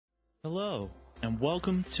Hello, and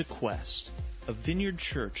welcome to Quest, a vineyard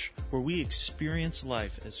church where we experience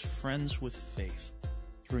life as friends with faith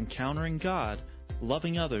through encountering God,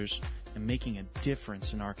 loving others, and making a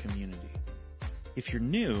difference in our community. If you're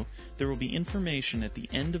new, there will be information at the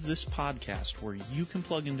end of this podcast where you can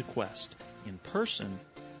plug into Quest in person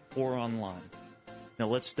or online. Now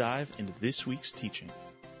let's dive into this week's teaching.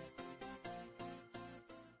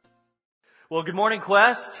 Well, good morning,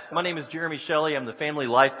 Quest. My name is Shelley. I'm the family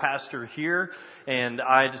life pastor here, and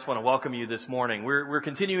I just want to welcome you this morning. We're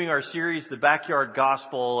continuing our series, The Backyard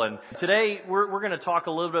Gospel, and today we're going to talk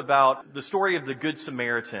a little bit about the story of the Good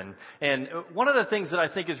Samaritan. And one of the things that I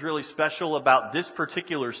think is really special about this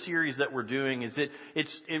particular series that we're doing is it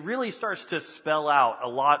really starts to spell out a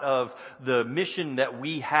lot of the mission that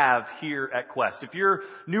we have here at Quest. If you're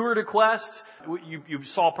newer to Quest, you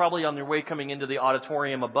saw probably on your way coming into the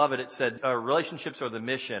auditorium above it said, relationships are the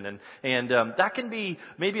mission. And that can be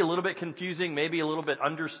maybe a little bit confusing, maybe a little bit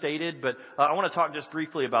understated, but I want to talk just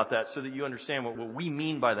briefly about that so that you understand what we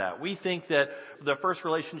mean by that. We think that the first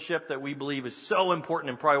relationship that we believe is so important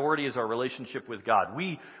and priority is our relationship with God.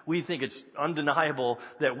 We think it's undeniable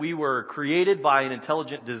that we were created by an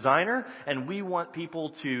intelligent designer, and we want people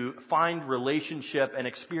to find relationship and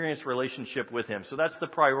experience relationship with Him. So that's the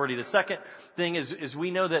priority. The second thing is we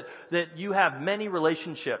know that you have many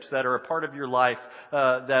relationships that are a part of your life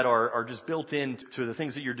that are just built into the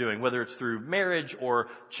things that you're doing, whether it's through marriage or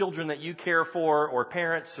children that you care for or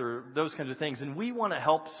parents or those kinds of things. And we want to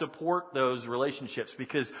help support those relationships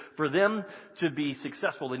because for them to be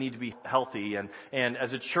successful, they need to be healthy. And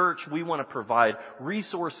as a church, we want to provide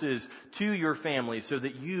resources to your family so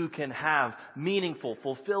that you can have meaningful,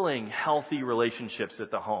 fulfilling, healthy relationships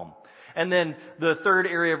at the home. And then the third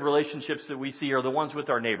area of relationships that we see are the ones with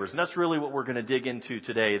our neighbors. And that's really what we're going to dig into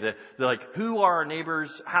today. Who are our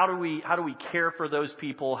neighbors? How do we care for those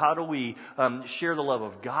people? How do we share the love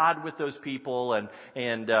of God with those people? And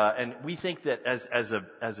we think that as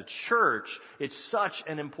a church, it's such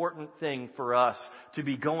an important thing for us to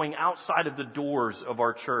be going outside of the doors of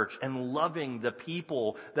our church and loving the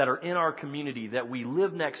people that are in our community, that we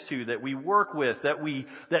live next to, that we work with,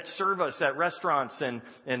 that serve us at restaurants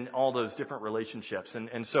and all those different relationships.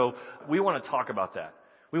 And so we want to talk about that.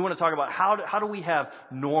 We want to talk about how do we have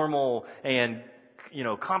normal and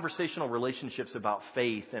conversational relationships about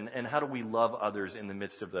faith and how do we love others in the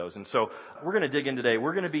midst of those. And so we're going to dig in today.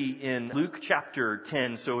 We're going to be in Luke chapter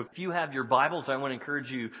 10. So if you have your Bibles, I want to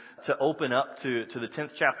encourage you to open up to the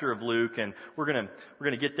 10th chapter of Luke, and we're going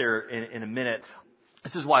to get there in a minute.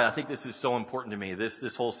 This is why I think this is so important to me,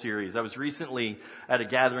 this whole series. I was recently at a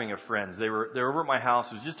gathering of friends. They were over at my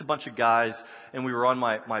house. It was just a bunch of guys, and we were on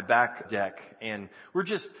my back deck, and we're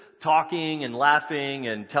just talking and laughing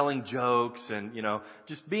and telling jokes and,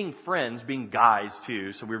 just being friends, being guys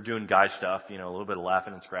too. So we were doing guy stuff, a little bit of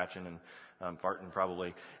laughing and scratching and farting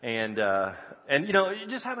probably, and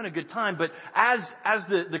just having a good time. But as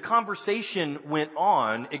the conversation went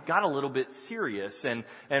on, it got a little bit serious. And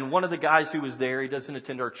one of the guys who was there, he doesn't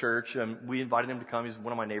attend our church. We invited him to come. He's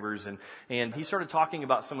one of my neighbors, and he started talking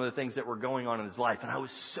about some of the things that were going on in his life. And I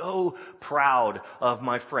was so proud of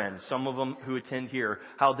my friends, some of them who attend here,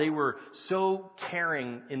 how they were so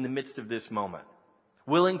caring in the midst of this moment.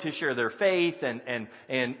 Willing to share their faith and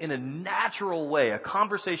in a natural way, a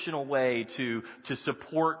conversational way to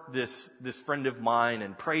support this friend of mine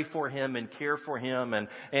and pray for him and care for him. And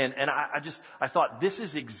I thought this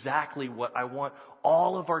is exactly what I want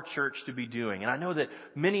all of our church to be doing. And I know that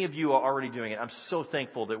many of you are already doing it. I'm so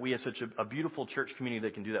thankful that we have such a beautiful church community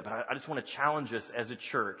that can do that. But I just want to challenge us as a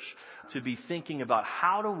church to be thinking about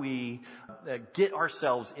how do we get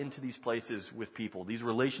ourselves into these places with people, these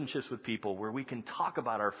relationships with people where we can talk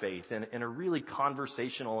about our faith in a really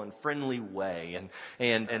conversational and friendly way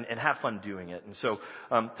and have fun doing it. And so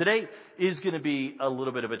today is going to be a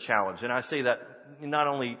little bit of a challenge. And I say that not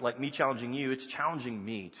only like me challenging you, it's challenging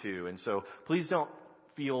me too. And so please don't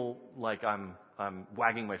feel like I'm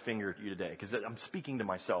wagging my finger at you today because I'm speaking to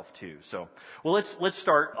myself too. So, well, let's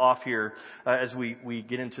start off here as we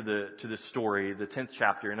get into this story, the 10th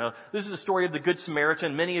chapter. Now, this is the story of the Good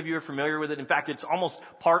Samaritan. Many of you are familiar with it. In fact, it's almost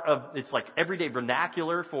it's like everyday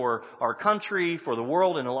vernacular for our country, for the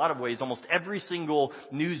world in a lot of ways. Almost every single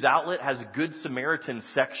news outlet has a Good Samaritan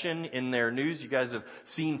section in their news. You guys have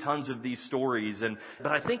seen tons of these stories,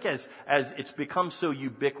 but I think as it's become so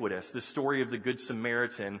ubiquitous, the story of the Good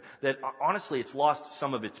Samaritan, that honestly it's lost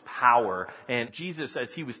some of its power. And Jesus,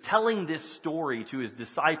 as he was telling this story to his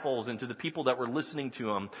disciples and to the people that were listening to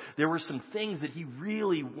him, there were some things that he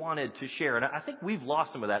really wanted to share. And I think we've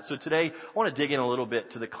lost some of that. So today, I want to dig in a little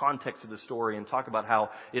bit to the context of the story and talk about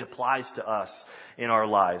how it applies to us in our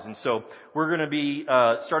lives. And so we're going to be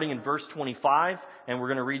starting in verse 25, and we're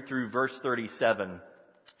going to read through verse 37.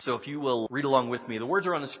 So if you will read along with me, the words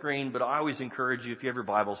are on the screen, but I always encourage you, if you have your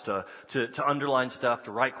Bibles, to underline stuff,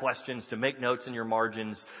 to write questions, to make notes in your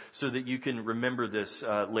margins so that you can remember this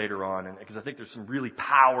later on. And because I think there's some really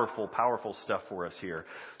powerful stuff for us here.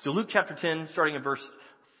 So Luke chapter 10, starting in verse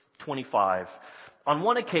 25. On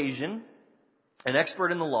one occasion, an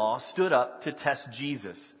expert in the law stood up to test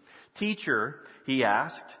Jesus. "Teacher," he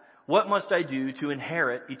asked, "what must I do to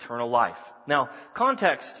inherit eternal life?" Now,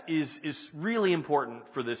 context is really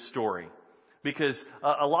important for this story because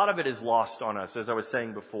a lot of it is lost on us, as I was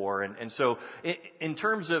saying before. And so in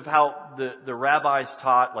terms of how the rabbis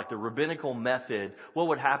taught, like the rabbinical method, what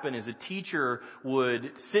would happen is a teacher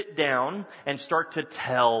would sit down and start to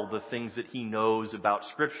tell the things that he knows about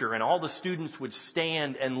Scripture. And all the students would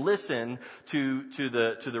stand and listen to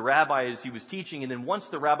the rabbi as he was teaching. And then once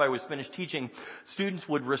the rabbi was finished teaching, students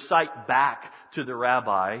would recite back to the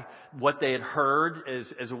rabbi what they had heard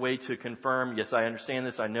as a way to confirm, yes, I understand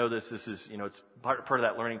this, I know this, this is, it's part of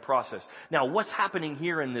that learning process. Now, what's happening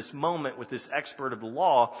here in this moment with this expert of the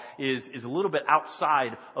law is a little bit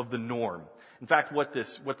outside of the norm. In fact, what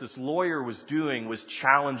this lawyer was doing was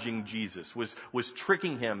challenging Jesus, was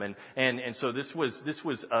tricking him, and so this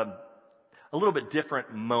was a little bit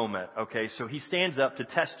different moment. Okay, so he stands up to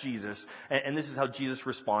test Jesus, and this is how Jesus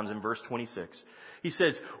responds in verse 26. He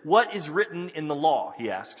says, "What is written in the law?"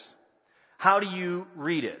 he asks. "How do you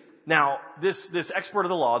read it?" Now, this expert of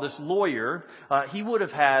the law, this lawyer, he would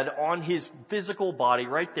have had on his physical body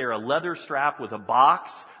right there a leather strap with a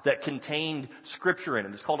box that contained Scripture in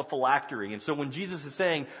it. It's called a phylactery. And so when Jesus is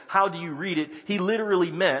saying, "How do you read it?" he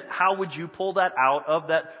literally meant, how would you pull that out of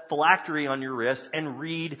that phylactery on your wrist and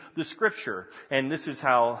read the Scripture? And this is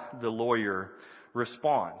how the lawyer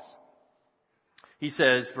responds. He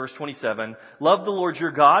says, verse 27, "Love the Lord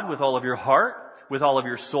your God with all of your heart, with all of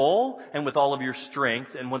your soul, and with all of your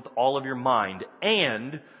strength, and with all of your mind,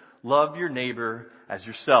 and love your neighbor as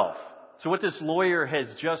yourself." So what this lawyer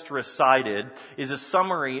has just recited is a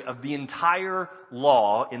summary of the entire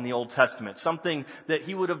law in the Old Testament, something that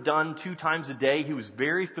he would have done 2 times a day. He was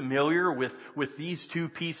very familiar with these two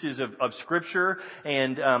pieces of Scripture,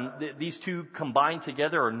 and these two combined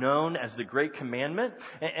together are known as the Great Commandment.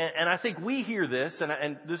 And I think we hear this,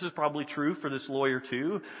 and this is probably true for this lawyer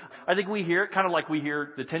too. I think we hear it kind of like we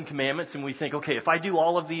hear the 10 Commandments, and we think, okay, if I do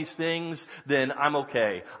all of these things, then I'm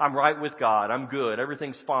okay. I'm right with God. I'm good.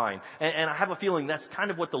 Everything's fine. And I have a feeling that's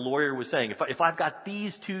kind of what the lawyer was saying. If I've got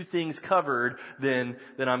these 2 things covered, then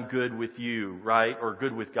I'm good with you, right? Or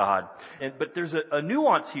good with God. But there's a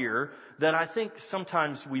nuance here that I think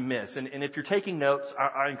sometimes we miss. And if you're taking notes,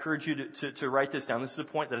 I encourage you to write this down. This is a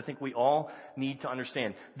point that I think we all need to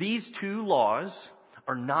understand. These 2 laws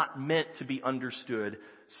are not meant to be understood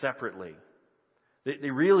separately.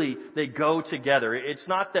 They go together. It's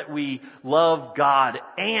not that we love God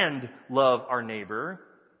and love our neighbor.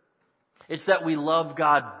 It's that we love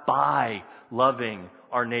God by loving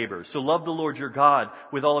our neighbors. So love the Lord your God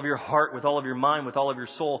with all of your heart, with all of your mind, with all of your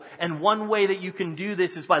soul. And one way that you can do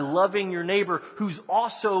this is by loving your neighbor who's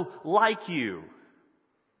also like you.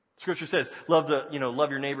 Scripture says, love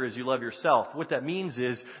your neighbor as you love yourself. What that means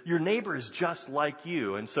is your neighbor is just like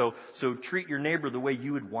you. And so treat your neighbor the way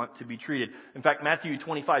you would want to be treated. In fact, Matthew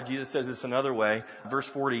 25, Jesus says this another way. Verse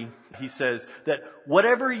 40, he says that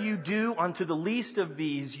whatever you do unto the least of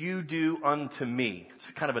these, you do unto me.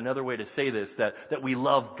 It's kind of another way to say this, that we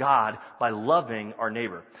love God by loving our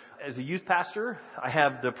neighbor. As a youth pastor, I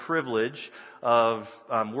have the privilege of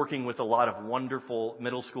working with a lot of wonderful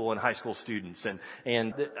middle school and high school students,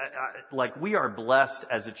 and we are blessed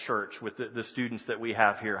as a church with the students that we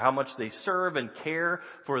have here. How much they serve and care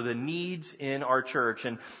for the needs in our church,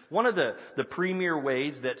 and one of the premier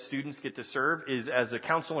ways that students get to serve is as a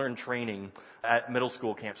counselor in training at middle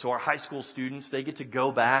school camp. So our high school students, they get to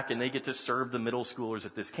go back and they get to serve the middle schoolers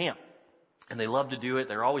at this camp. And they love to do it.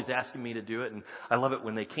 They're always asking me to do it, and I love it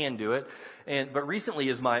when they can do it. But recently,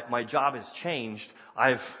 as my job has changed,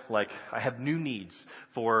 I have new needs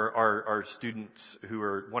for our students who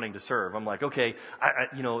are wanting to serve. I'm like, okay,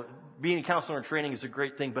 being a counselor in training is a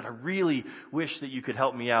great thing, but I really wish that you could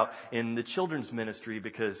help me out in the children's ministry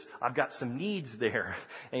because I've got some needs there.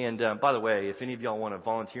 And by the way, if any of y'all want to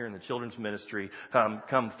volunteer in the children's ministry,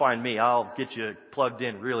 come find me. I'll get you plugged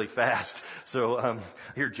in really fast. So I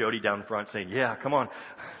hear Jody down front saying, "Yeah, come on."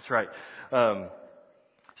 That's right.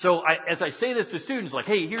 So as I say this to students, like,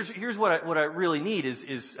 hey, here's what I really need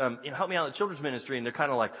is help me out in the children's ministry, and they're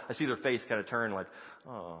kind of like, I see their face kind of turn like,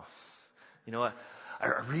 oh, you know what?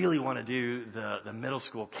 I really want to do the middle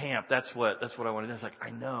school camp. That's what I want to do. It's like, I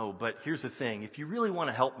know, but here's the thing. If you really want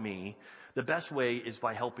to help me, the best way is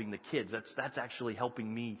by helping the kids. That's actually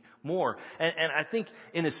helping me more. And I think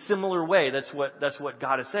in a similar way, that's what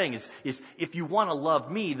God is saying is if you want to love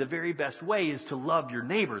me, the very best way is to love your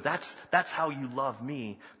neighbor. That's how you love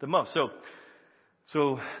me the most.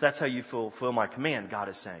 So that's how you fulfill my command, God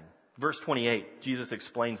is saying. Verse 28, Jesus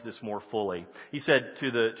explains this more fully. He said to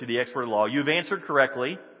the expert of the law, "You've answered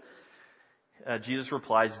correctly." Jesus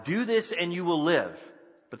replies, "Do this and you will live."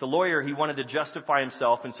 But the lawyer, he wanted to justify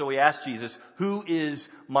himself, and so he asked Jesus, "Who is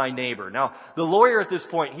my neighbor?" Now, the lawyer at this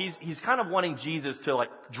point, he's kind of wanting Jesus to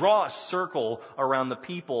like draw a circle around the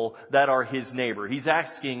people that are his neighbor. He's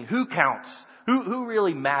asking, who counts? Who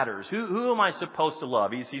really matters? Who am I supposed to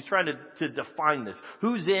love? He's trying to define this.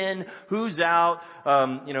 Who's in? Who's out?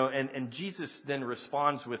 And Jesus then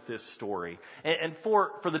responds with this story. And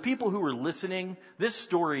for the people who were listening, this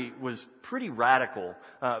story was pretty radical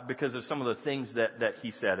because of some of the things that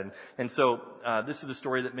he said. And so this is the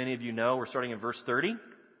story that many of you know. We're starting in verse 30.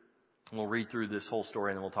 We'll read through this whole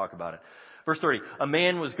story and then we'll talk about it. Verse 30. A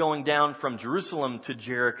man was going down from Jerusalem to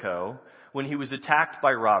Jericho when he was attacked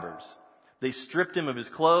by robbers. They stripped him of his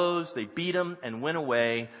clothes, they beat him, and went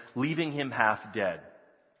away, leaving him half dead.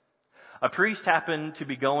 A priest happened to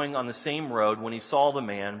be going on the same road when he saw the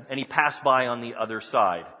man, and he passed by on the other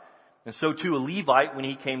side. And so too a Levite, when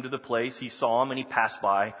he came to the place, he saw him, and he passed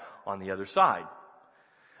by on the other side.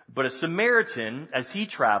 But a Samaritan, as he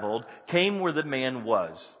traveled, came where the man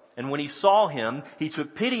was. And when he saw him, he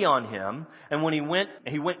took pity on him, and when he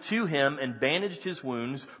went to him and bandaged his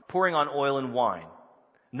wounds, pouring on oil and wine.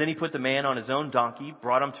 And then he put the man on his own donkey,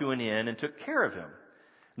 brought him to an inn, and took care of him.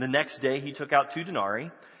 And the next day he took out 2 denarii,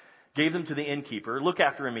 gave them to the innkeeper. "Look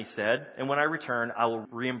after him," he said, "and when I return, I will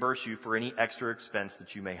reimburse you for any extra expense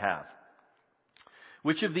that you may have."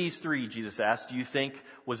 "Which of these 3, Jesus asked, do you think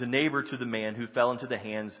was a neighbor to the man who fell into the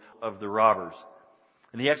hands of the robbers?"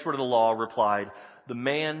 And the expert of the law replied, "The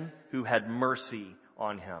man who had mercy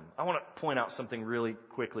on him." I want to point out something really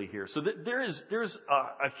quickly here. So there's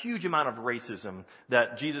a huge amount of racism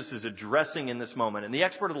that Jesus is addressing in this moment. And the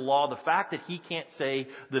expert of the law, the fact that he can't say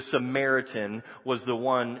the Samaritan was the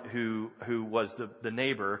one who was the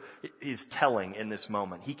neighbor is telling in this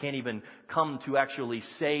moment. He can't even come to actually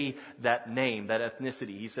say that name, that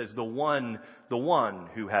ethnicity. He says the one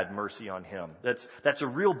who had mercy on him. That's a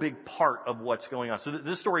real big part of what's going on. So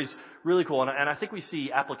this story is really cool, and I think we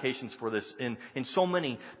see applications for this in so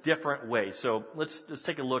many different ways. So let's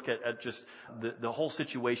take a look at just the whole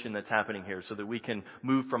situation that's happening here so that we can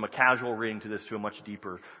move from a casual reading to a much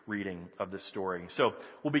deeper reading of this story. So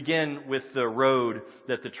we'll begin with the road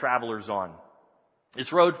that the traveler's on.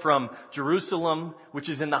 This road from Jerusalem, which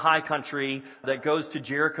is in the high country, that goes to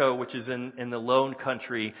Jericho, which is in the low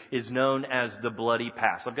country, is known as the Bloody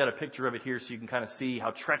Pass. I've got a picture of it here so you can kind of see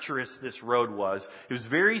how treacherous this road was. It was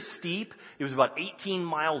very steep. It was about 18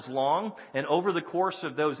 miles long, and over the course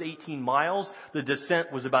of those 18 miles, the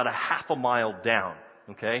descent was about a half a mile down.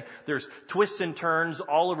 Okay, there's twists and turns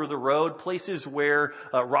all over the road, places where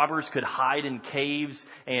robbers could hide in caves,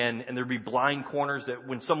 and there'd be blind corners that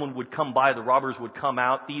when someone would come by, the robbers would come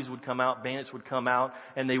out, thieves would come out, bandits would come out,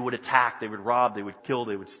 and they would attack, they would rob, they would kill,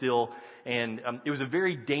 they would steal. And it was a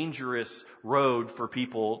very dangerous road for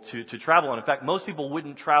people to travel on. In fact, most people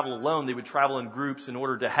wouldn't travel alone. They would travel in groups in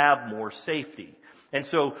order to have more safety. And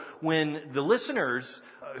so when the listeners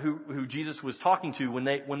who Jesus was talking to, when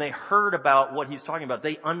they heard about what he's talking about,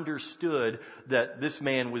 they understood that this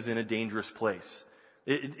man was in a dangerous place.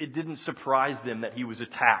 It didn't surprise them that he was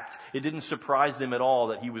attacked. It didn't surprise them at all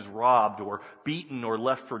that he was robbed or beaten or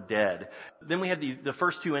left for dead. Then we have the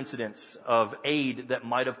first 2 incidents of aid that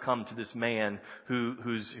might have come to this man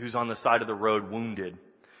who's on the side of the road wounded.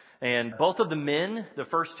 And both of the men, the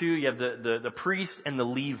first 2, you have the priest and the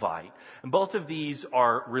Levite. And both of these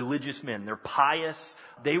are religious men. They're pious.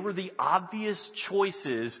 They were the obvious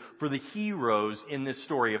choices for the heroes in this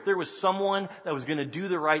story. If there was someone that was going to do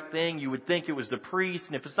the right thing, you would think it was the priest.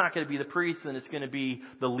 And if it's not going to be the priest, then it's going to be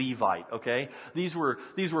the Levite, okay? These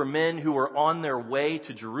were men who were on their way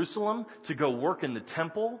to Jerusalem to go work in the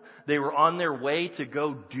temple. They were on their way to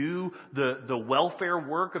go do the welfare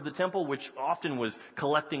work of the temple, which often was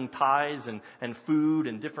collecting tithes and food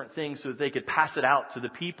and different things so that they could pass it out to the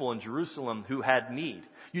people in Jerusalem who had need.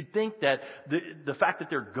 You'd think that the fact that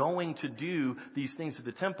they're going to do these things at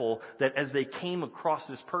the temple, that as they came across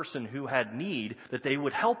this person who had need, that they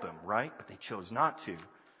would help him, right? But they chose not to.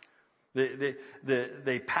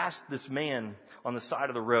 They passed this man on the side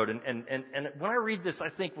of the road. And when I read this, I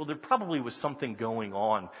think, well, there probably was something going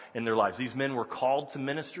on in their lives. These men were called to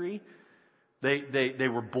ministry. They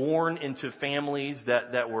were born into families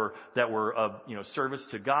that were of service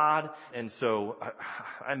to God. And so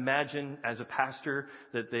I imagine as a pastor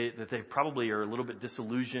that they probably are a little bit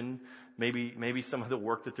disillusioned. Maybe some of the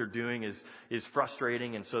work that they're doing is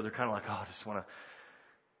frustrating. And so they're kind of like, I just want to,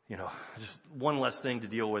 just one less thing to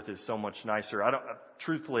deal with is so much nicer. I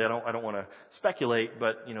don't want to speculate,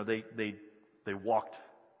 but, they walked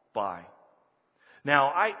by.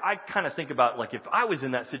 Now, I kind of think about, like, if I was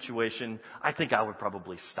in that situation, I think I would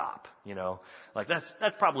probably stop, Like, that's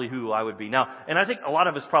probably who I would be. Now, and I think a lot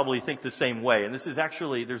of us probably think the same way. And this is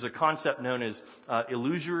actually, there's a concept known as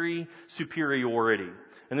illusory superiority.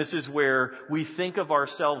 And this is where we think of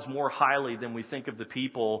ourselves more highly than we think of the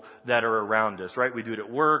people that are around us, right? We do it at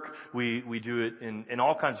work. We do it in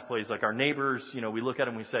all kinds of places, like our neighbors. We look at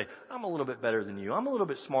them and we say, I'm a little bit better than you. I'm a little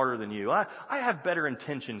bit smarter than you. I have better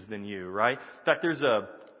intentions than you, right? In fact, there's a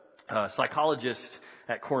psychologist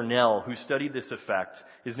at Cornell who studied this effect.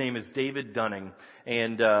 His name is David Dunning.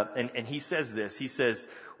 And he says this. He says,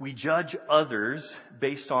 we judge others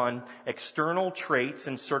based on external traits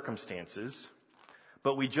and circumstances,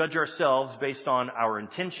 but we judge ourselves based on our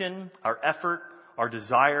intention, our effort, our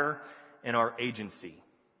desire, and our agency.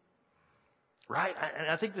 Right? And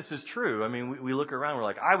I think this is true. I mean, we look around, we're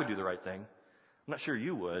like, I would do the right thing. I'm not sure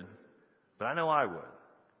you would, but I know I would.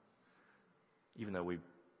 Even though we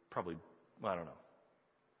probably, I don't know.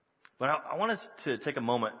 But I want us to take a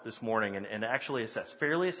moment this morning and actually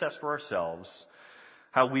fairly assess for ourselves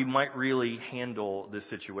how we might really handle this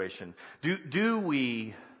situation. Do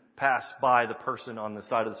we pass by the person on the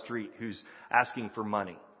side of the street who's asking for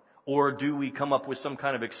money? Or do we come up with some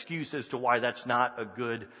kind of excuse as to why that's not a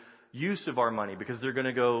good use of our money because they're going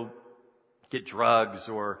to go get drugs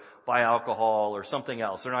or buy alcohol or something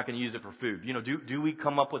else? They're not going to use it for food. Do we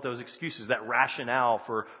come up with those excuses, that rationale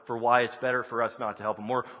for why it's better for us not to help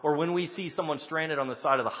them? Or when we see someone stranded on the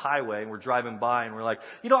side of the highway and we're driving by and we're like,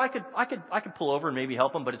 I could pull over and maybe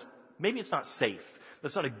help them, but maybe it's not safe.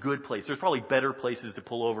 That's not a good place. There's probably better places to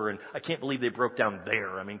pull over, and I can't believe they broke down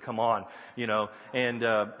there. I mean, come on,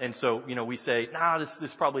 And so, we say,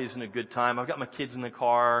 this probably isn't a good time. I've got my kids in the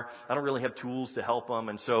car. I don't really have tools to help them,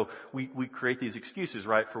 and so we create these excuses,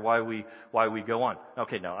 right, for why we go on.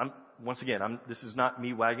 Okay, now this is not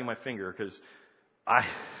me wagging my finger because I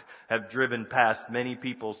have driven past many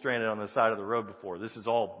people stranded on the side of the road before. This is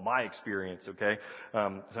all my experience. Okay,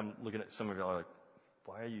 so I'm looking at some of you like,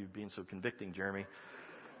 why are you being so convicting, Jeremy?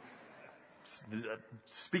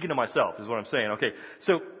 Speaking to myself is what I'm saying. Okay,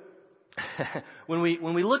 so when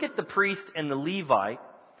we look at the priest and the Levite,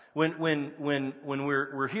 when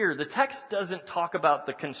we're here, the text doesn't talk about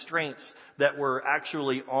the constraints that were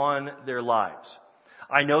actually on their lives.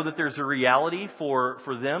 I know that there's a reality for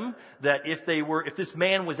them that if this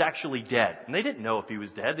man was actually dead, and they didn't know if he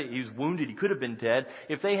was dead, that he was wounded, he could have been dead.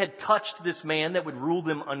 If they had touched this man, that would rule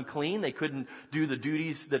them unclean. They couldn't do the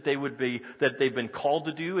duties that they've been called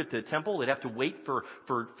to do at the temple. They'd have to wait for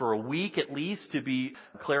a week at least to be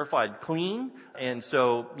clarified clean. And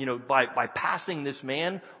so, by passing this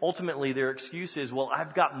man, ultimately their excuse is, well,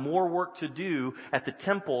 I've got more work to do at the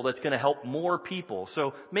temple that's going to help more people.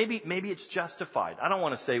 So maybe it's justified. I don't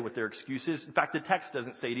want to say what their excuse is. In fact, the text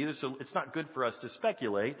doesn't say it either, so it's not good for us to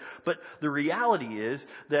speculate. But the reality is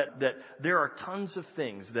that there are tons of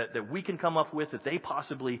things that we can come up with, that they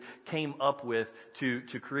possibly came up with to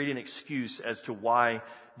create an excuse as to why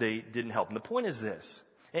they didn't help. And the point is this.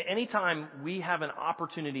 Anytime we have an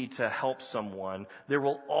opportunity to help someone, there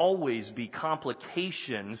will always be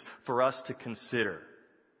complications for us to consider.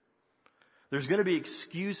 There's going to be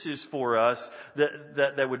excuses for us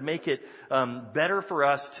that would make it better for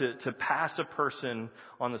us to pass a person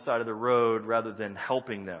on the side of the road rather than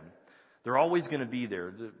helping them. They're always going to be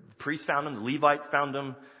there. The priest found them. The Levite found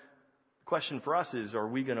them. The question for us is, are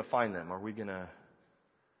we going to find them? Are we going to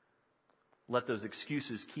let those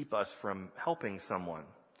excuses keep us from helping someone?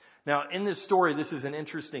 Now, in this story, this is an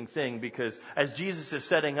interesting thing because as Jesus is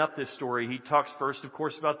setting up this story, he talks first, of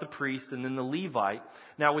course, about the priest and then the Levite.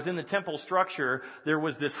 Now, within the temple structure, there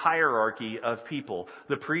was this hierarchy of people.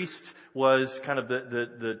 The priest was kind of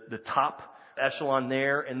the top echelon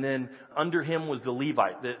there, and then under him was the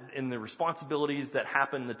Levite. In the responsibilities that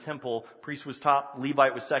happened in the temple, priest was top,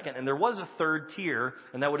 Levite was second, and there was a third tier,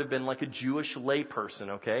 and that would have been like a Jewish lay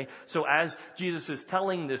person, okay? So as Jesus is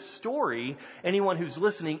telling this story, anyone who's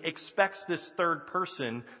listening expects this third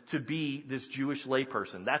person to be this Jewish lay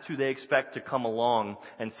person. That's who they expect to come along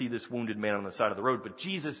and see this wounded man on the side of the road. But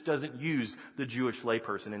Jesus doesn't use the Jewish lay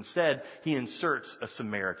person. Instead, he inserts a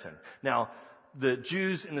Samaritan. Now, the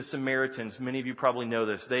Jews and the Samaritans, many of you probably know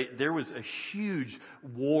this, there was a huge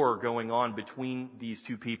war going on between these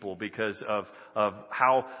two people because of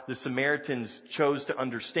how the Samaritans chose to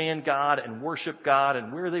understand God and worship God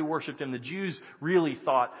and where they worshiped Him. The Jews really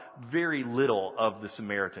thought very little of the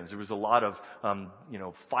Samaritans. There was a lot of,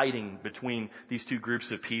 fighting between these two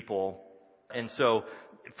groups of people. And so,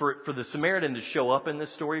 for the Samaritan to show up in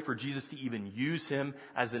this story, for Jesus to even use him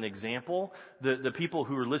as an example, the people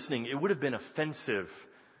who were listening, it would have been offensive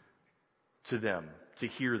to them to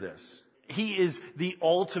hear this. He is the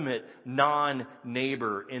ultimate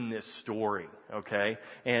non-neighbor in this story, okay?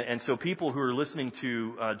 And so people who are listening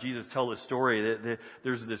to Jesus tell this story,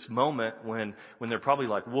 there's this moment when they're probably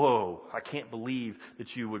like, whoa, I can't believe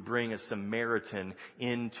that you would bring a Samaritan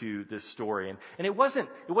into this story. And it wasn't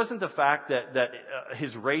the fact that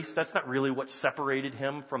his race, that's not really what separated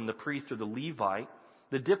him from the priest or the Levite.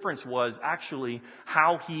 The difference was actually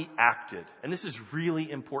how he acted. And this is really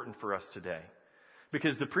important for us today.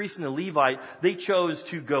 Because the priest and the Levite, they chose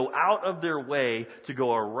to go out of their way to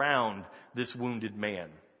go around this wounded man.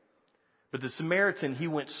 But the Samaritan, he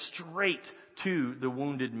went straight to the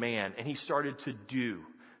wounded man and he started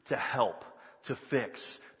to help, to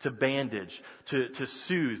fix, to bandage, to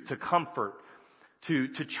soothe, to comfort, to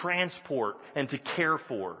transport and to care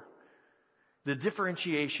for. The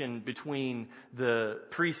differentiation between the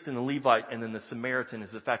priest and the Levite and then the Samaritan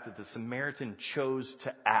is the fact that the Samaritan chose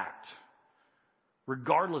to act,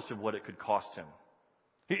 regardless of what it could cost him.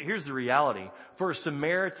 Here's the reality. For a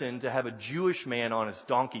Samaritan to have a Jewish man on his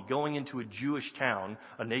donkey going into a Jewish town,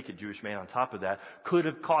 a naked Jewish man on top of that, could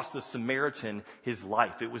have cost the Samaritan his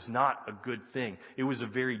life. It was not a good thing. It was a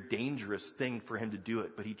very dangerous thing for him to do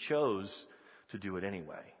it, but he chose to do it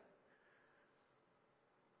anyway.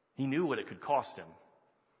 He knew what it could cost him.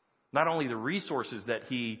 Not only the resources that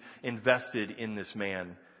he invested in this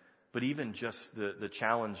man, but even just the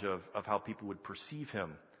challenge of how people would perceive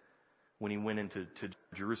him when he went into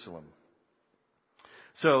Jerusalem.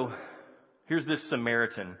 So here's this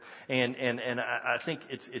Samaritan. And I think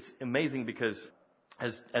it's amazing because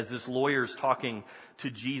as this lawyer's talking to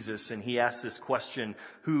Jesus and he asks this question,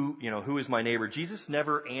 who is my neighbor? Jesus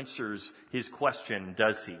never answers his question,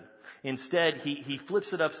 does he? Instead, he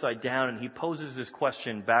flips it upside down and he poses this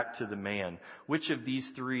question back to the man. Which of these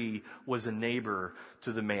three was a neighbor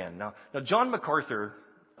to the man? Now John MacArthur,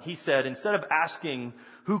 he said, instead of asking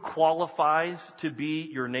who qualifies to be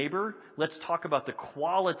your neighbor, let's talk about the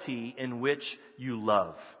quality in which you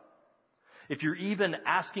love. If you're even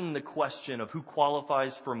asking the question of who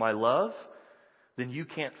qualifies for my love, then you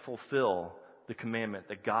can't fulfill the commandment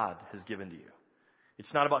that God has given to you.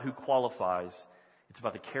 It's not about who qualifies. It's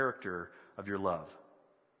about the character of your love.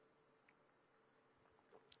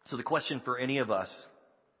 So the question for any of us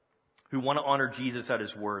who want to honor Jesus at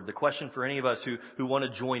His Word, the question for any of us who want to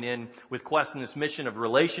join in with Quest in this mission of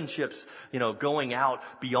relationships, going out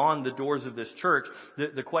beyond the doors of this church,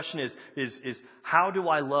 the question is how do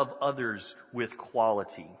I love others with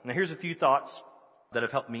quality? Now here's a few thoughts that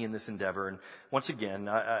have helped me in this endeavor. And once again,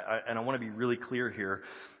 I want to be really clear here.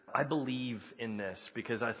 I believe in this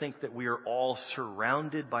because I think that we are all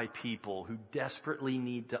surrounded by people who desperately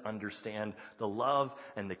need to understand the love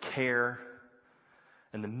and the care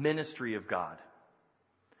and the ministry of God.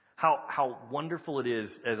 How wonderful it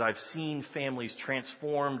is as I've seen families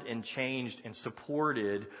transformed and changed and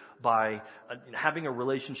supported by having a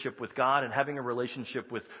relationship with God and having a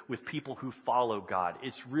relationship with people who follow God.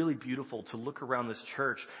 It's really beautiful to look around this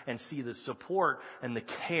church and see the support and the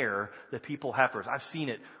care that people have for us. I've seen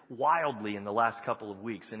it wildly in the last couple of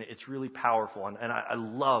weeks, and it's really powerful, and I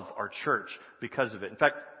love our church because of it. In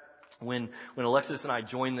fact, when Alexis and I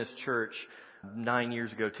joined this church 10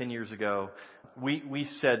 years ago, we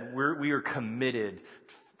said we are committed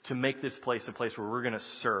to make this place a place where we're going to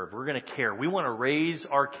serve. We're going to care. We want to raise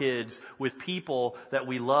our kids with people that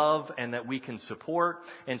we love and that we can support.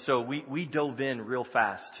 And so we dove in real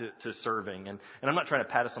fast to serving. And I'm not trying to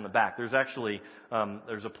pat us on the back. There's actually,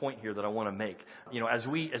 there's a point here that I want to make. As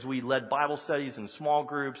we led Bible studies and small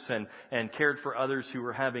groups and cared for others who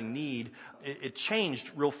were having need, it changed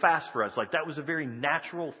real fast for us. Like that was a very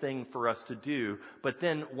natural thing for us to do. But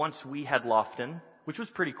then once we had Lofton, which was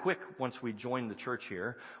pretty quick once we joined the church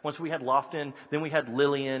here. Once we had Lofton, then we had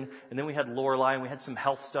Lillian, and then we had Lorelei, and we had some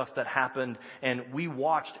health stuff that happened, and we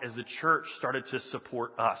watched as the church started to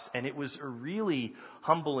support us, and it was a really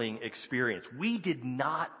humbling experience. We did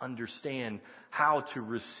not understand how to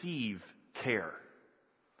receive care.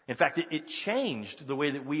 In fact, it changed the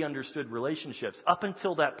way that we understood relationships. Up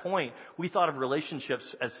until that point, we thought of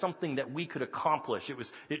relationships as something that we could accomplish.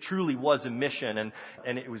 It truly was a mission, and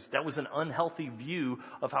that was an unhealthy view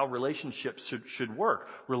of how relationships should work.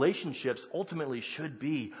 Relationships ultimately should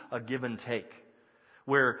be a give and take,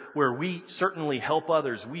 where we certainly help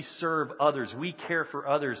others, we serve others, we care for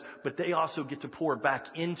others, but they also get to pour back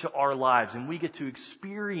into our lives, and we get to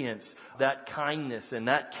experience that kindness and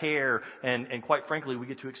that care, and quite frankly, we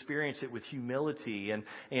get to experience it with humility, and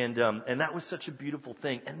that was such a beautiful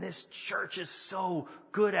thing. And this church is so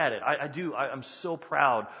good at it. I'm so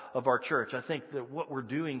proud of our church. I think that what we're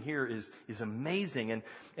doing here is amazing. And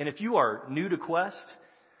if you are new to Quest,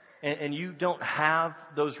 and you don't have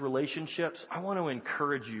those relationships, I want to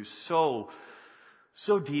encourage you so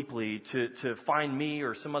deeply to find me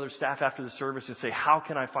or some other staff after the service and say, how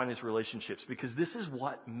can I find these relationships? Because this is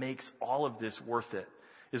what makes all of this worth it,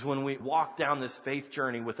 is when we walk down this faith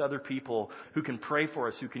journey with other people who can pray for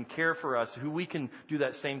us, who can care for us, who we can do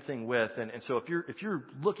that same thing with. And so if you're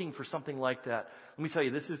looking for something like that, let me tell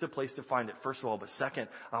you, this is the place to find it, first of all. But second,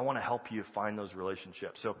 I want to help you find those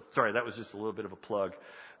relationships. So, sorry, that was just a little bit of a plug.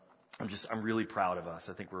 I'm really proud of us.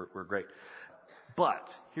 I think we're great.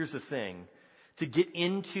 But here's the thing. To get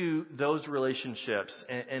into those relationships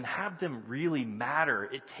and have them really matter,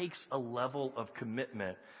 it takes a level of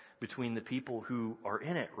commitment between the people who are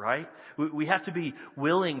in it, right? We have to be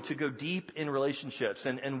willing to go deep in relationships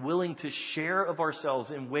and willing to share of ourselves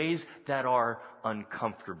in ways that are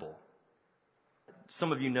uncomfortable.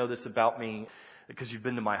 Some of you know this about me, because you've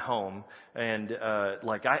been to my home, and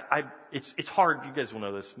it's hard. You guys will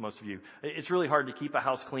know this, most of you. It's really hard to keep a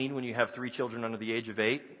house clean when you have 3 children under the age of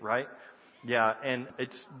 8, right? Yeah, and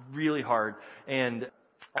it's really hard. And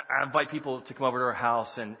I invite people to come over to our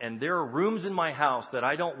house, and there are rooms in my house that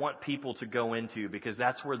I don't want people to go into because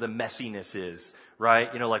that's where the messiness is,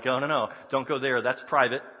 right? Like, oh, no, don't go there. That's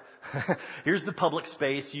private. Here's the public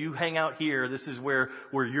space. You hang out here. This is where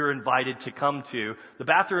you're invited to come to. The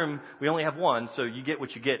bathroom, we only have one, so you get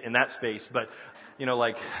what you get in that space. But,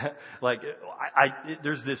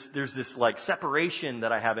 there's this like separation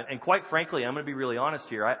that I have. And quite frankly, I'm going to be really honest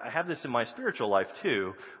here. I have this in my spiritual life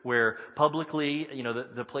too, where publicly,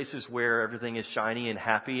 the places where everything is shiny and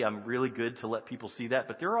happy, I'm really good to let people see that.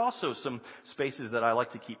 But there are also some spaces that I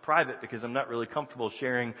like to keep private because I'm not really comfortable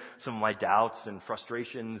sharing some of my doubts and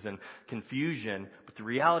frustrations and confusion. But the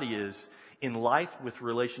reality is, in life with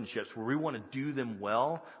relationships where we want to do them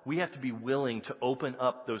well, we have to be willing to open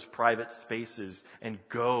up those private spaces and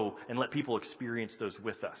go and let people experience those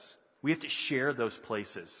with us. We have to share those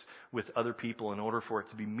places with other people in order for it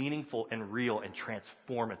to be meaningful and real and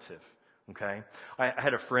transformative. Okay? I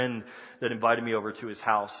had a friend that invited me over to his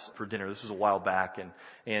house for dinner. This was a while back,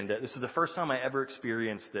 and this is the first time I ever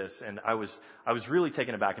experienced this, and I was really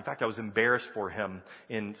taken aback. In fact, I was embarrassed for him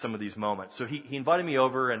in some of these moments. So he invited me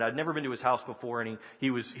over, and I'd never been to his house before, and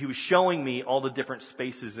he was showing me all the different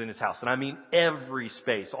spaces in his house. And I mean every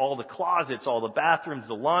space, all the closets, all the bathrooms,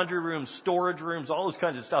 the laundry rooms, storage rooms, all those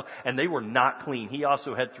kinds of stuff, and they were not clean. He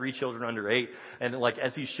also had 3 children under 8, and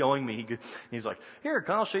as he's showing me, he's like, "Here,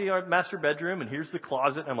 I'll show you our master bedroom, and here's the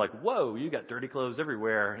closet." And I'm like, "Whoa, you got dirty clothes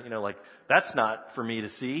everywhere." That's not for me to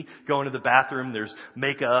see. Go into the bathroom, there's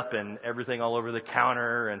makeup and everything all over the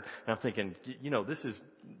counter, and I'm thinking,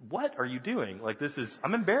 what are you doing?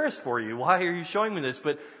 I'm embarrassed for you. Why are you showing me this?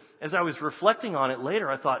 But as I was reflecting on it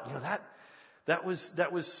later, I thought, that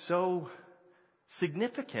was so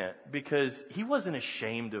significant because he wasn't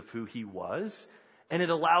ashamed of who he was. And it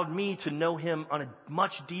allowed me to know him on a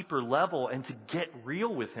much deeper level and to get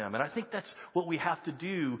real with him. And I think that's what we have to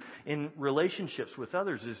do in relationships with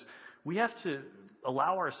others, is we have to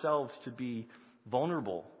allow ourselves to be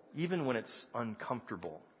vulnerable, even when it's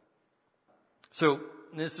uncomfortable. So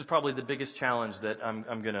this is probably the biggest challenge that I'm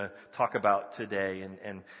going to talk about today,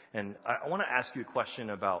 and I want to ask you a question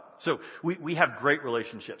about. So we have great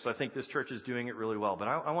relationships. I think this church is doing it really well, but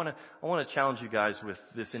I want to challenge you guys with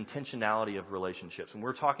this intentionality of relationships. And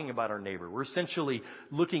we're talking about our neighbor. We're essentially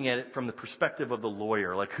looking at it from the perspective of the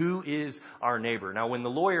lawyer, like who is our neighbor? Now, when the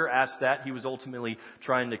lawyer asked that, he was ultimately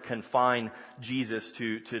trying to confine Jesus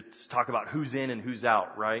to talk about who's in and who's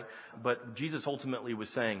out, right? But Jesus ultimately was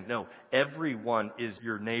saying, no, everyone is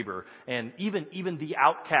your neighbor. And even the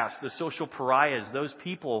outcasts, the social pariahs, those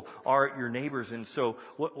people are your neighbors. And so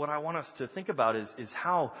what I want us to think about is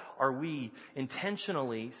how are we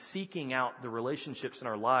intentionally seeking out the relationships in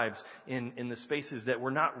our lives in the spaces that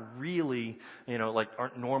we're not really,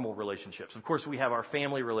 aren't normal relationships. Of course, we have our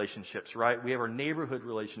family relationships, right? We have our neighborhood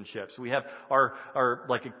relationships. We have our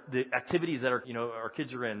the activities that our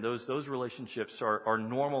kids are in. Those relationships are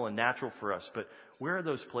normal and natural for us. But where are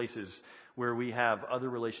those places where we have other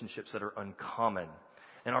relationships that are uncommon?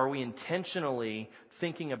 And are we intentionally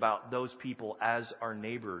thinking about those people as our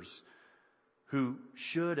neighbors who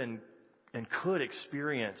should and could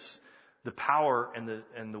experience the power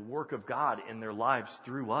and the work of God in their lives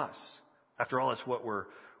through us? After all, that's what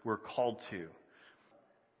we're called to.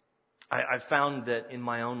 I've found that in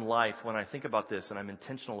my own life, when I think about this and I'm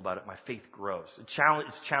intentional about it, my faith grows.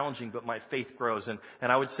 It's challenging, but my faith grows. And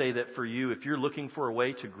I would say that for you, if you're looking for a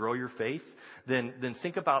way to grow your faith, then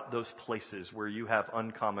think about those places where you have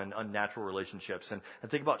uncommon, unnatural relationships. And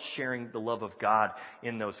think about sharing the love of God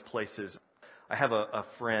in those places. I have a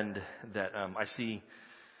friend that I see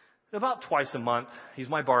about twice a month. He's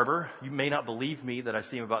my barber. You may not believe me that I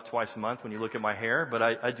see him about twice a month when you look at my hair, but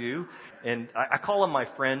I do. And I call him my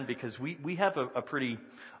friend because we have a pretty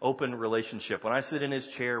open relationship. When I sit in his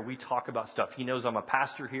chair, we talk about stuff. He knows I'm a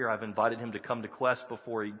pastor here. I've invited him to come to Quest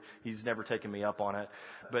before. He's never taken me up on it.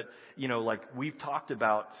 But, we've talked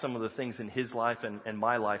about some of the things in his life and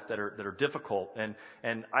my life that are difficult. And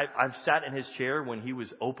I've sat in his chair when he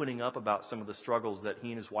was opening up about some of the struggles that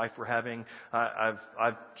he and his wife were having.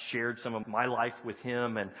 I've shared some of my life with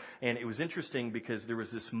him, and it was interesting because there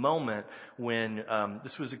was this moment when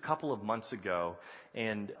this was a couple of months ago,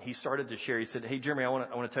 and he started to share. He said, "Hey, Jeremy, I want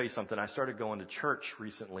to tell you something. I started going to church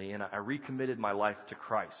recently, and I recommitted my life to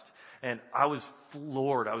Christ." And I was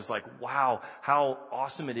floored. I was like, "Wow, how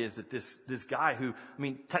awesome it is that this guy who,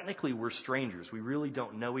 technically we're strangers. We really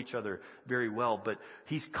don't know each other very well, but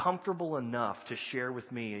he's comfortable enough to share with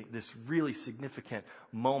me this really significant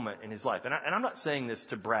moment in his life." And I'm not saying this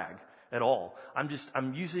to brag at all.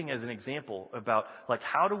 I'm using as an example about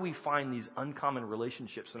how do we find these uncommon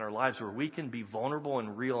relationships in our lives where we can be vulnerable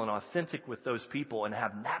and real and authentic with those people and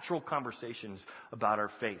have natural conversations about our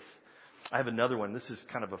faith. I have another one. This is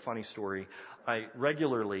kind of a funny story. I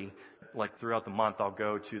regularly, throughout the month, I'll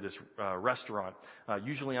go to this restaurant,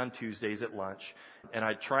 usually on Tuesdays at lunch, and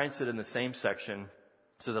I try and sit in the same section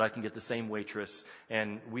so that I can get the same waitress,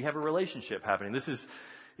 and we have a relationship happening. This is,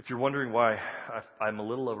 if you're wondering why I'm a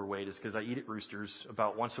little overweight, is because I eat at Roosters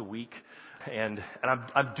about once a week, and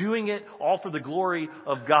I'm doing it all for the glory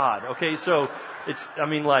of God. Okay, so it's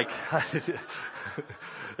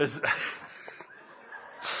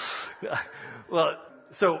well,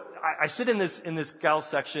 so I sit in this gal's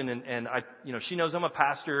section, and she knows I'm a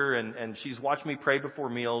pastor, and she's watched me pray before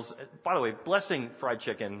meals. By the way, blessing fried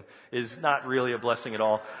chicken is not really a blessing at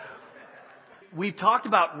all. We've talked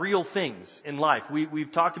about real things in life.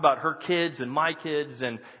 We've talked about her kids and my kids,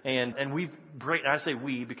 and I say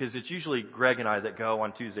we because it's usually Greg and I that go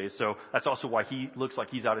on Tuesdays, so that's also why he looks like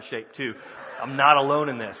he's out of shape too. I'm not alone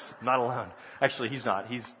in this. I'm not alone. Actually, he's not.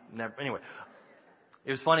 He's never. Anyway,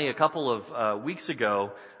 it was funny. A couple of weeks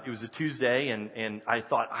ago, it was a Tuesday, and I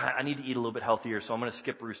thought I need to eat a little bit healthier, so I'm going to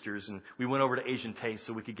skip Roosters, and we went over to Asian Taste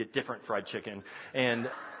so we could get different fried chicken, and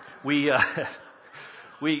we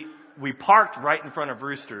parked right in front of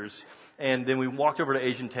Roosters, and then we walked over to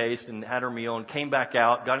Asian Taste and had our meal and came back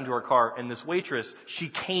out, got into our car, and this waitress, she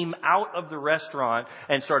came out of the restaurant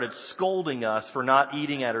and started scolding us for not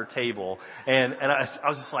eating at her table. And I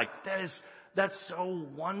was just like, that's so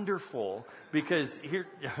wonderful, because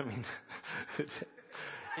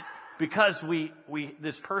because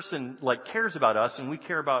this person cares about us, and we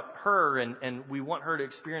care about her, and we want her to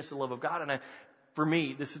experience the love of God. And for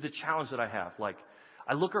me, this is the challenge that I have.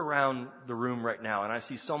 I look around the room right now, and I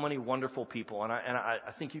see so many wonderful people, and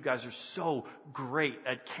I think you guys are so great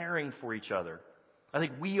at caring for each other. I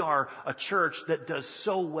think we are a church that does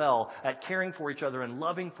so well at caring for each other and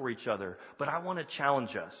loving for each other. But I want to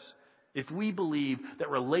challenge us. If we believe that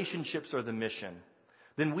relationships are the mission,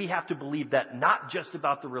 then we have to believe that not just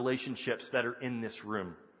about the relationships that are in this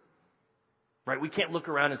room. Right? We can't look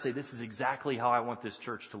around and say, this is exactly how I want this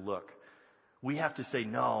church to look. We have to say,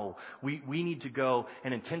 no, we need to go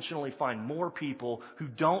and intentionally find more people who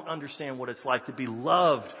don't understand what it's like to be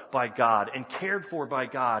loved by God and cared for by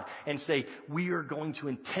God, and say, we are going to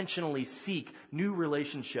intentionally seek new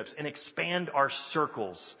relationships and expand our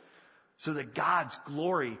circles so that God's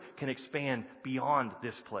glory can expand beyond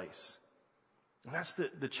this place. And that's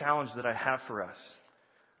the challenge that I have for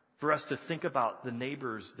us to think about the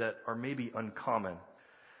neighbors that are maybe uncommon.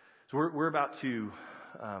 So we're about to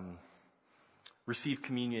receive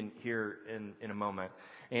communion here in a moment.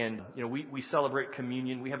 And, we celebrate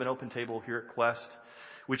communion. We have an open table here at Quest,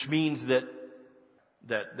 which means that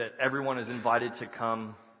everyone is invited to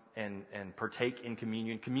come and partake in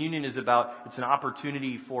communion. Communion is it's an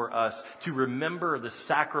opportunity for us to remember the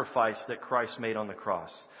sacrifice that Christ made on the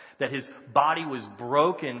cross. That His body was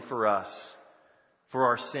broken for us, for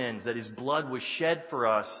our sins. That His blood was shed for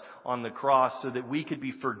us on the cross so that we could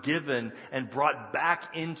be forgiven and brought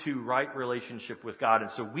back into right relationship with God.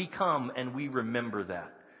 And so we come and we remember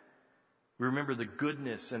that. We remember the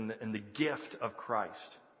goodness and the gift of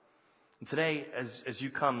Christ. And today, as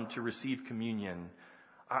you come to receive communion,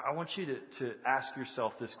 I want you to ask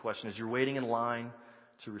yourself this question. As you're waiting in line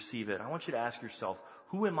to receive it, I want you to ask yourself,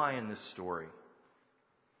 who am I in this story?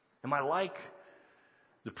 Am I like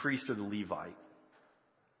the priest or the Levite?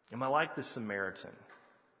 Am I like the Samaritan?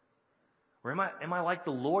 Or am I like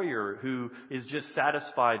the lawyer who is just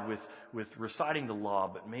satisfied with reciting the law,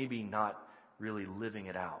 but maybe not really living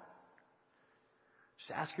it out?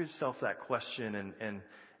 Just ask yourself that question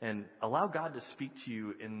and allow God to speak to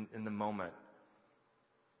you in the moment.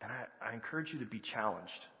 And I encourage you to be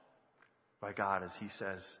challenged by God as He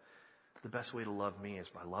says, the best way to love me is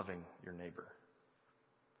by loving your neighbor.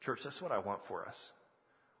 Church, that's what I want for us.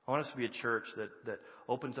 I want us to be a church that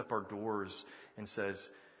opens up our doors and says,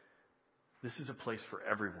 this is a place for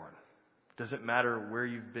everyone. It doesn't matter where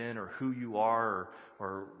you've been or who you are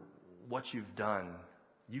or what you've done.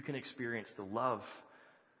 You can experience the love,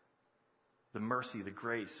 the mercy, the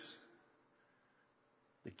grace,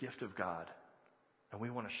 the gift of God. And we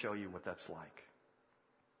want to show you what that's like.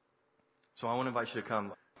 So I want to invite you to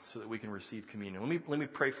come so that we can receive communion. Let me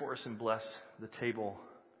pray for us and bless the table,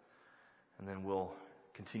 and then we'll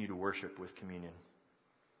continue to worship with communion.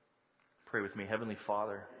 Pray with me. Heavenly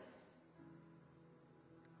Father,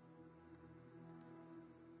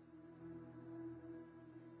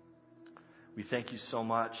 we thank you so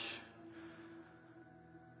much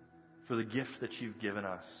for the gift that you've given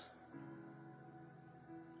us.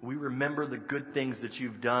 We remember the good things that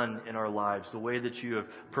you've done in our lives, the way that you have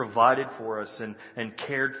provided for us and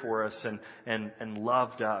cared for us and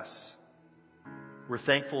loved us. We're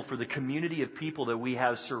thankful for the community of people that we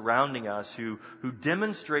have surrounding us who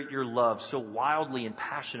demonstrate your love so wildly and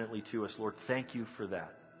passionately to us. Lord, thank you for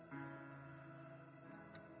that.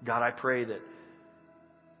 God, I pray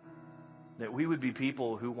that we would be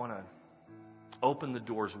people who want to open the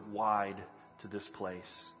doors wide to this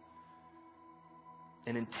place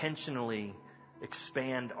and intentionally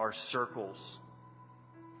expand our circles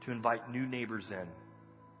to invite new neighbors in.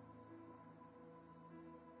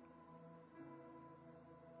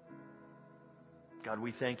 God,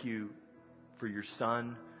 we thank you for your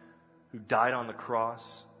Son who died on the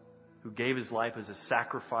cross, who gave his life as a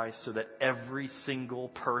sacrifice so that every single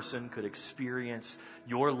person could experience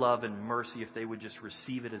your love and mercy if they would just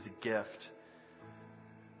receive it as a gift.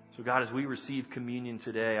 So God, as we receive communion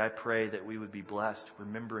today, I pray that we would be blessed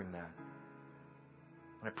remembering that.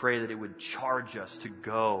 And I pray that it would charge us to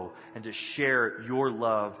go and to share your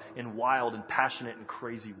love in wild and passionate and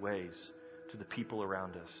crazy ways to the people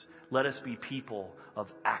around us. Let us be people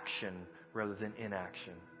of action rather than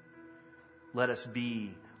inaction. Let us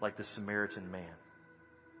be like the Samaritan man.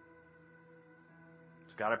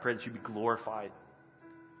 So God, I pray that you be glorified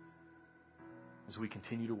as we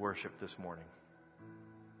continue to worship this morning.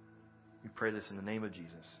 We pray this in the name of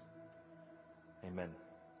Jesus. Amen.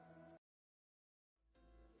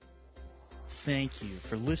 Thank you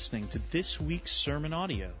for listening to this week's sermon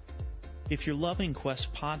audio. If you're loving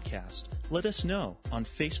Quest Podcast, let us know on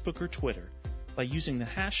Facebook or Twitter by using the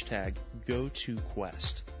hashtag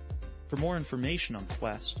 #GoToQuest. For more information on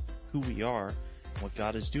Quest, who we are, and what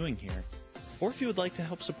God is doing here, or if you would like to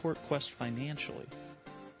help support Quest financially,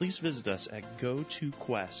 please visit us at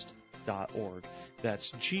gotoquest.org.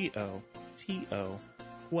 That's GOTO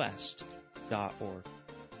Quest.org.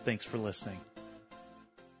 Thanks for listening.